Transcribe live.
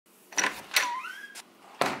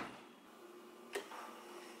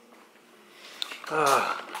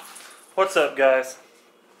What's up, guys?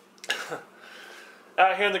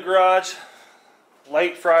 Out here in the garage,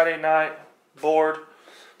 late Friday night, bored.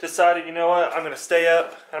 Decided, you know what, I'm going to stay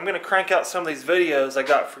up and I'm going to crank out some of these videos I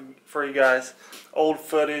got for you guys. Old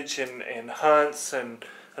footage and hunts and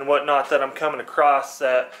whatnot that I'm coming across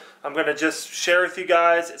that I'm going to just share with you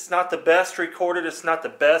guys. It's not the best recorded, it's not the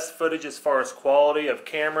best footage as far as quality of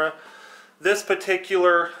camera. This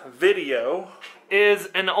particular video is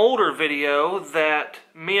an older video that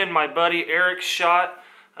me and my buddy Eric shot.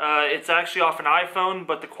 It's actually off an iPhone,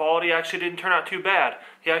 but the quality actually didn't turn out too bad.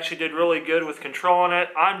 He actually did really good with controlling it.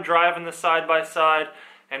 I'm driving the side-by-side,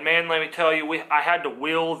 and man, let me tell you, I had to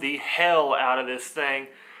wheel the hell out of this thing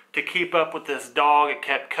to keep up with this dog. It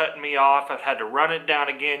kept cutting me off. I've had to run it down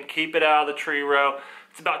again, keep it out of the tree row.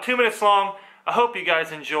 It's about 2 minutes long. I hope you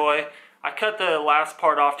guys enjoy. I cut the last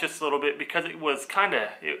part off just a little bit because it was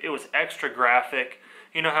it was extra graphic.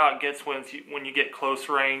 You know how it gets when you get close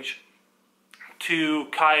range to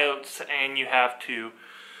coyotes and you have to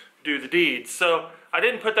do the deeds. So I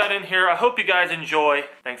didn't put that in here. I hope you guys enjoy.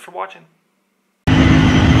 Thanks for watching. Don't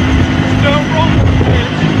roll,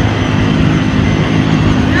 bitch.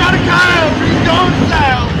 You got a coyote. He's going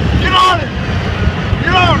south. Get on it.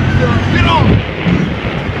 Get on it, son. Get on it.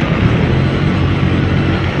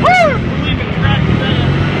 Woo!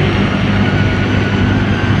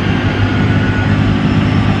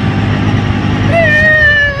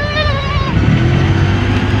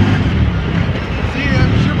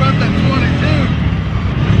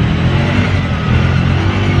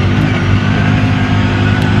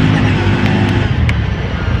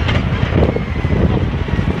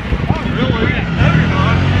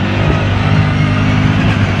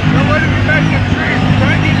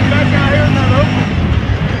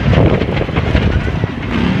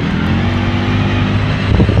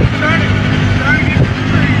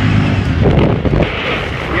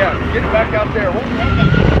 Back out there.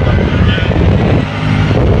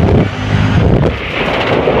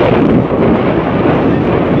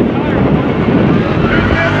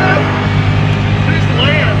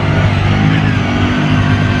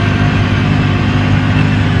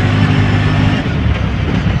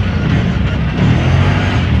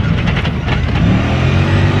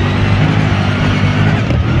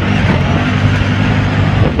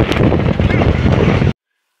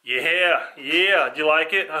 Yeah, did you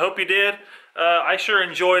like it? I hope you did. I sure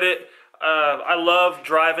enjoyed it. I love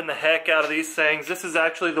driving the heck out of these things. This is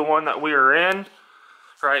actually the one that we are in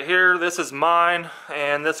right here. This is mine,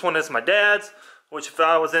 and this one is my dad's, which if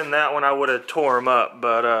I was in that one, I would have tore him up.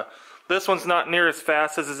 But this one's not near as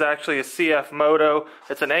fast. This is actually a CF Moto.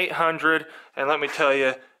 It's an 800, and let me tell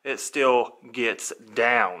you, it still gets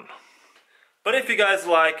down. But if you guys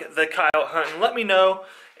like the coyote hunting, let me know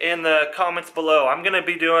in the comments below. I'm going to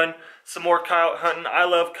be doing some more coyote hunting. I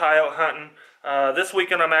love coyote hunting. This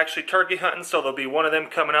weekend I'm actually turkey hunting, so there'll be one of them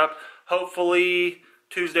coming up. Hopefully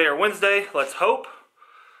Tuesday or Wednesday. Let's hope.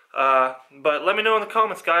 But let me know in the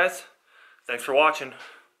comments, guys. Thanks for watching.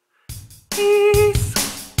 Peace.